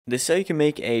This is how you can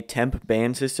make a temp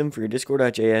ban system for your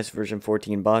Discord.js version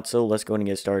 14 bot, so let's go and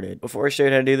get started. Before I show you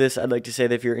how to do this, I'd like to say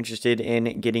that if you're interested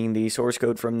in getting the source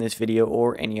code from this video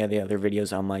or any of the other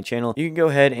videos on my channel, you can go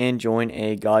ahead and join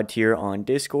a God tier on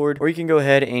Discord, or you can go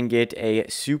ahead and get a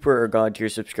super or God tier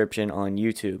subscription on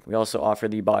YouTube. We also offer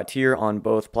the bot tier on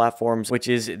both platforms, which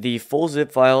is the full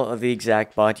zip file of the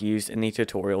exact bot used in the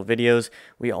tutorial videos.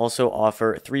 We also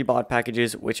offer 3 bot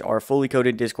packages, which are fully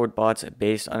coded Discord bots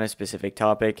based on a specific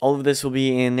topic. All of this will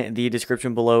be in the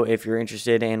description below if you're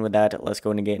interested, and with that, let's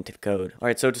go and get into the code.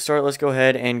 Alright, so to start, let's go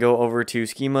ahead and go over to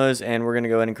schemas, and we're going to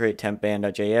go ahead and create temp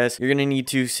ban.js. You're going to need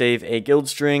to save a guild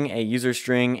string, a user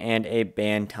string, and a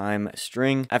ban time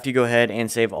string. After you go ahead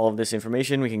and save all of this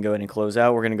information, we can go ahead and close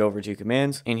out. We're going to go over to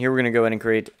commands, and here we're going to go ahead and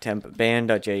create temp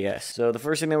ban.js. So the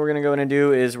first thing that we're going to go ahead and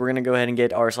do is we're going to go ahead and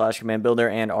get our /command builder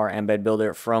and our embed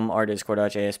builder from our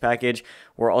discord.js package.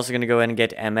 We're also going to go ahead and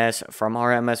get ms from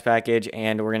our ms package,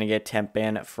 and we're going to get temp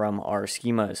ban from our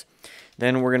schemas.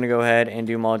 Then we're going to go ahead and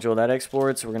do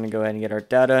module.exports. We're going to go ahead and get our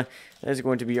data. That is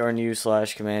going to be our new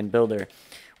 /command builder.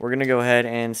 We're going to go ahead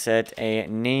and set a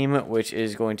name, which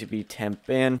is going to be temp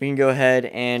ban. We can go ahead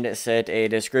and set a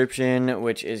description,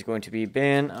 which is going to be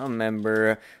ban a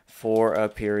member for a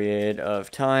period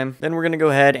of time. Then we're going to go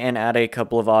ahead and add a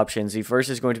couple of options. The first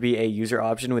is going to be a user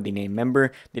option with the name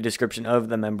member, the description of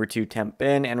the member to temp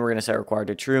ban, and we're going to set required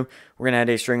to true. We're going to add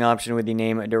a string option with the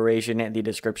name duration, the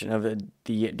description of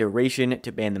the duration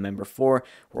to ban the member for.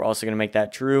 We're also going to make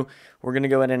that true. We're going to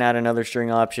go ahead and add another string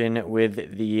option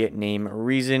with the name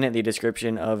reason, the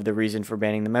description of the reason for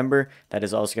banning the member. That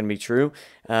is also going to be true.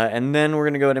 And then we're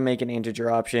going to go ahead and make an integer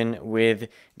option with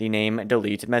the name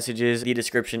delete messages, the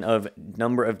description of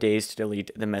number of days to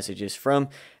delete the messages from.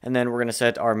 And then we're going to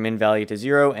set our min value to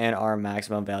 0 and our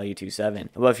maximum value to 7.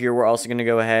 Above here, we're also going to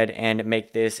go ahead and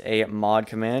make this a mod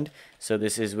command. So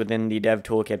this is within the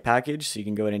DevToolKit package, so you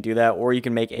can go ahead and do that, or you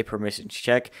can make a permissions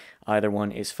check. Either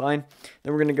one is fine.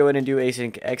 Then we're going to go ahead and do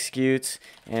async executes,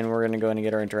 and we're going to go ahead and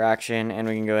get our interaction, and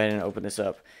we can go ahead and open this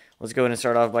up. Let's go ahead and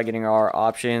start off by getting our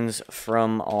options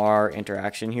from our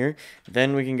interaction here.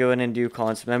 Then we can go ahead and do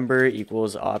const member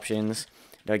equals options.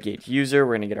 Get user,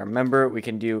 we're going to get our member. We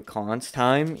can do const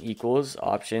time equals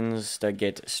options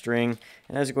get string,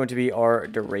 and that's going to be our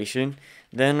duration.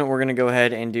 Then we're going to go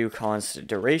ahead and do const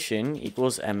duration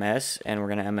equals ms, and we're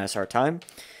going to ms our time.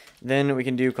 Then we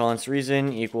can do const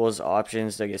reason equals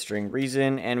options get string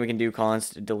reason, and we can do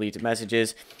const delete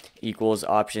messages equals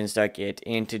options get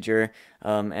integer,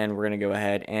 and we're going to go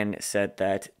ahead and set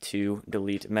that to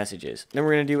delete messages. Then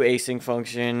we're going to do async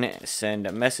function send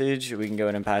a message. We can go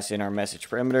ahead and pass in our message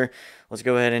parameter. Let's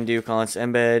go ahead and do const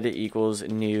embed equals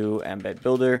new embed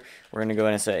builder. We're going to go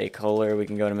ahead and set a color. We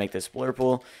can go ahead and make this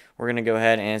blurple. We're going to go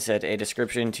ahead and set a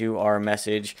description to our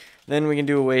message. Then we can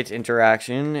do await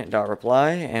interaction dot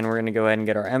reply, and we're going to go ahead and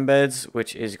get our embeds,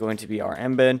 which is going to be our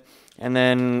embed. And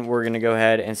then we're going to go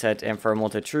ahead and set ephemeral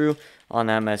to true on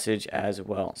that message as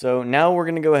well. So now we're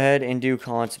going to go ahead and do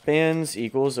const bans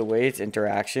equals await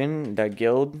interaction dot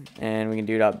guild, and we can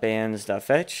do dot bans dot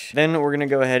fetch. Then we're going to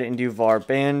go ahead and do var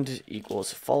banned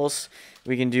equals false.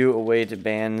 We can do await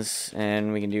bans,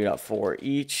 and we can do dot for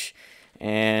each.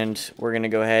 And we're going to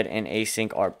go ahead and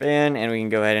async our ban, and we can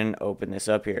go ahead and open this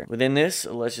up here. Within this,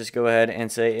 let's just go ahead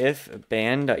and say if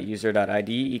ban.user.id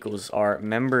equals our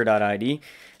member.id,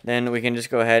 then we can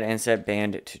just go ahead and set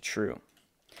banned to true.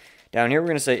 Down here, we're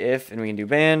going to say if, and we can do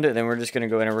banned. Then we're just going to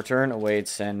go ahead and return await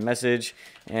send message,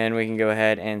 and we can go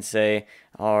ahead and say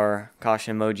our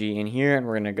caution emoji in here, and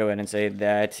we're going to go ahead and say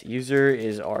that user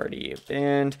is already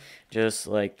banned, just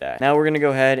like that. Now we're going to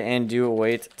go ahead and do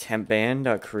await temp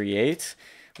ban.create.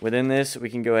 Within this, we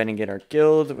can go ahead and get our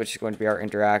guild, which is going to be our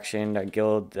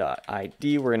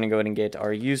interaction.guild.id. We're going to go ahead and get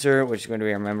our user, which is going to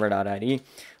be our member.id.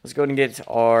 Let's go ahead and get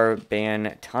our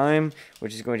ban time,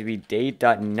 which is going to be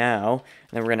date.now. And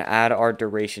then we're going to add our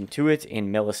duration to it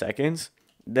in milliseconds.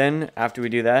 Then after we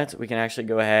do that, we can actually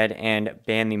go ahead and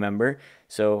ban the member.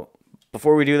 So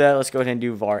before we do that, let's go ahead and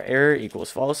do var error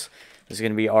equals false. This is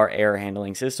going to be our error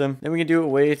handling system. Then we can do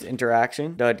await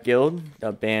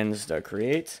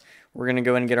interaction.guild.bans.create. We're going to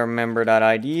go ahead and get our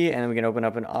member.id, and we can open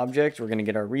up an object. We're going to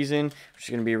get our reason, which is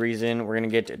going to be reason. We're going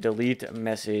to get delete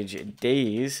message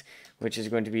days, which is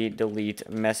going to be delete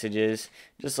messages,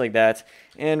 just like that.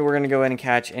 And we're going to go ahead and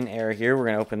catch an error here. We're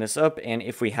going to open this up, and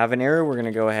if we have an error, we're going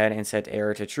to go ahead and set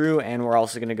error to true, and we're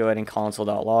also going to go ahead and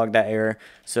console.log that error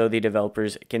so the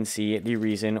developers can see the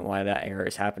reason why that error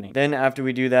is happening. Then after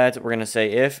we do that, we're going to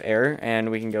say if error,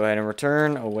 and we can go ahead and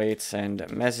return await send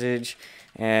message,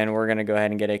 and we're going to go ahead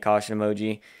and get a caution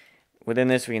emoji. Within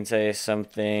this, we can say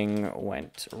something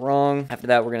went wrong. After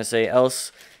that, we're going to say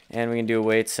else, and we can do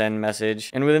await send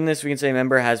message. And within this, we can say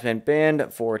member has been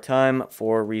banned for time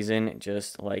for reason,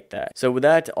 just like that. So with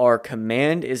that, our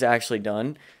command is actually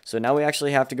done. So now we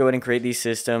actually have to go ahead and create the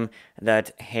system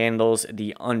that handles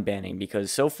the unbanning,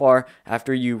 because so far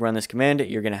after you run this command,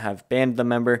 you're going to have banned the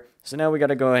member. So now we got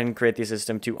to go ahead and create the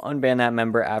system to unban that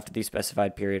member after the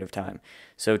specified period of time.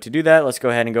 So to do that, let's go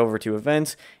ahead and go over to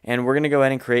events, and we're going to go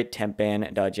ahead and create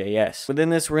tempban.js. Within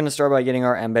this, we're going to start by getting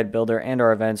our embed builder and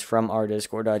our events from our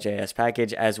discord.js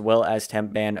package, as well as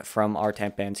tempban from our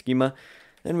tempban schema.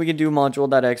 Then we can do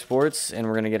module.exports, and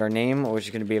we're going to get our name, which is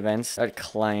going to be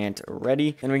events.client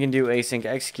ready. Then we can do async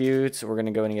executes. We're going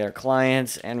to go and get our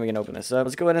clients, and we can open this up.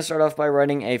 Let's go ahead and start off by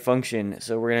writing a function.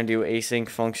 So we're going to do async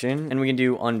function, and we can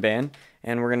do unban,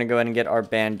 and we're going to go ahead and get our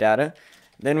ban data.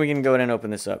 Then we can go ahead and open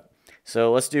this up.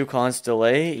 So let's do const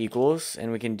delay equals,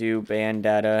 and we can do ban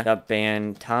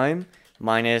data.ban time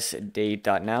minus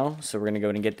date.now. So we're going to go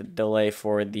ahead and get the delay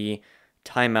for the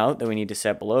timeout that we need to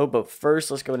set below. But first,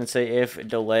 let's go ahead and say if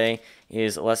delay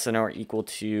is less than or equal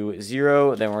to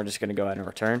 0, then we're just going to go ahead and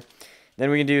return. Then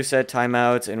we can do set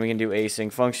timeouts, and we can do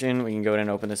async function. We can go ahead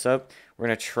and open this up. We're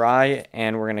going to try,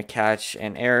 and we're going to catch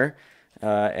an error.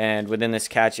 And within this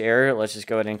catch error, let's just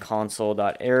go ahead and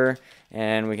console.error,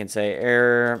 and we can say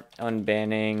error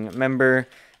unbanning member,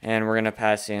 and we're going to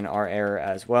pass in our error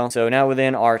as well. So now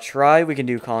within our try, we can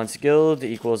do const guild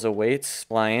equals awaits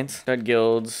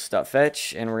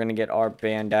client.guilds.fetch, and we're going to get our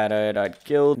ban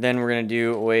data.guild. Then we're going to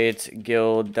do await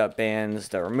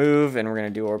guild.bans.remove, and we're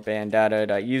going to do our ban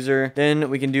data.user. Then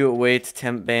we can do await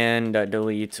temp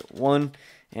ban.delete1,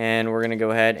 and we're going to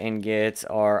go ahead and get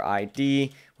our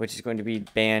ID, which is going to be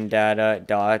ban data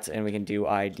dot, and we can do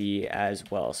ID as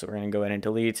well. So we're going to go ahead and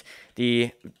delete the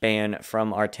ban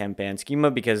from our temp ban schema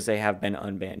because they have been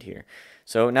unbanned here.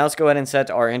 So now let's go ahead and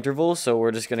set our interval. So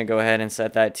we're just going to go ahead and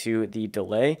set that to the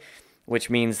delay,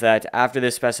 which means that after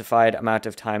this specified amount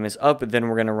of time is up, then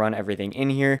we're going to run everything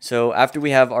in here. So after we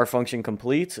have our function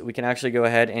complete, we can actually go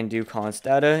ahead and do const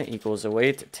data equals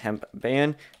await temp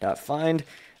ban dot find.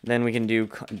 Then we can do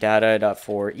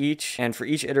data.for each, and for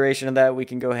each iteration of that, we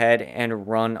can go ahead and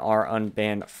run our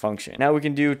unban function. Now we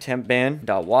can do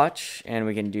tempban.watch, and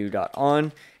we can do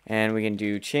 .on, and we can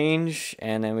do change,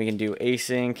 and then we can do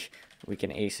async. We can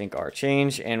async our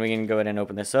change, and we can go ahead and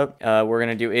open this up. We're going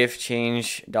to do if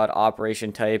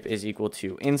change.operation type is equal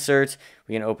to insert.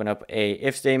 We can open up a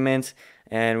if statement,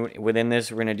 and within this,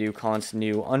 we're going to do const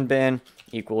new unban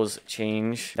equals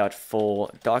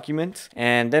change.full document.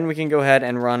 And then we can go ahead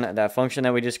and run that function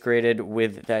that we just created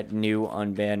with that new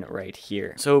unban right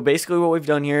here. So basically what we've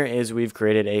done here is we've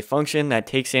created a function that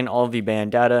takes in all of the ban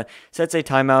data, sets a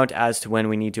timeout as to when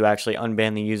we need to actually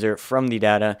unban the user from the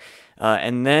data,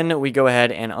 and then we go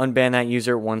ahead and unban that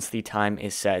user once the time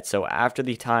is set. So after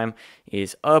the time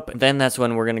is up, then that's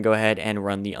when we're going to go ahead and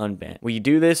run the unban. We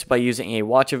do this by using a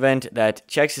watch event that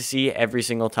checks to see every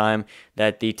single time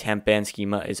that the temp ban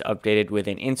schema is updated with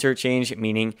an insert change,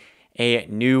 meaning a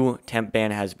new temp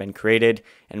ban has been created,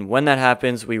 and when that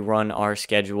happens, we run our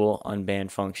schedule unban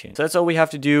function. So that's all we have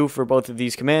to do for both of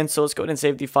these commands. So let's go ahead and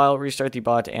save the file, restart the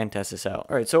bot, and test this out.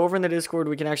 All right, so over in the Discord,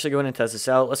 we can actually go ahead and test this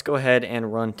out. Let's go ahead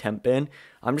and run temp ban.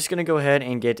 I'm just going to go ahead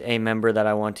and get a member that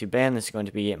I want to ban. This is going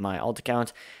to be my alt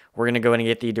account. We're going to go ahead and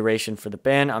get the duration for the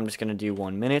ban. I'm just going to do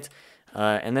 1 minute.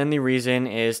 And then the reason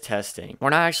is testing. We're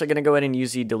not actually going to go ahead and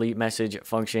use the delete message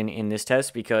function in this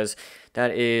test because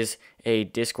that is a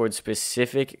Discord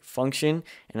specific function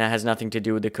and that has nothing to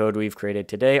do with the code we've created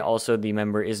today. Also, the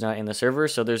member is not in the server,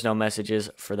 so there's no messages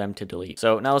for them to delete.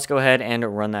 So now let's go ahead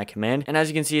and run that command. And as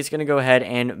you can see, it's going to go ahead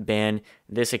and ban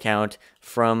this account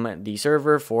from the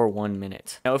server for 1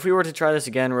 minute. Now, if we were to try this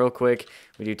again real quick,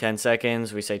 we do 10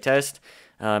 seconds, we say test.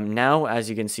 Now, as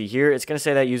you can see here, it's going to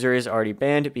say that user is already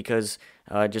banned because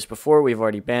just before we've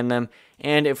already banned them.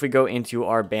 And if we go into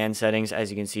our ban settings, as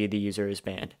you can see, the user is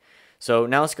banned. So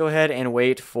now let's go ahead and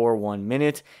wait for 1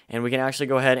 minute, and we can actually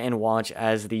go ahead and watch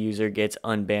as the user gets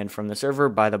unbanned from the server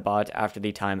by the bot after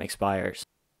the time expires.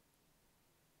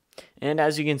 And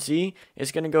as you can see,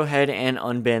 it's going to go ahead and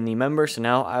unban the member, so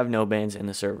now I have no bans in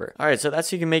the server. Alright, so that's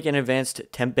how you can make an advanced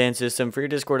temp ban system for your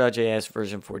Discord.js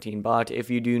version 14 bot. If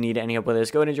you do need any help with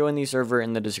this, go ahead and join the server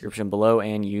in the description below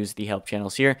and use the help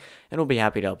channels here, and we'll be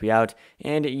happy to help you out.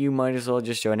 And you might as well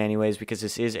just join anyways because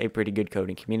this is a pretty good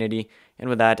coding community. And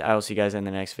with that, I will see you guys in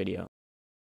the next video.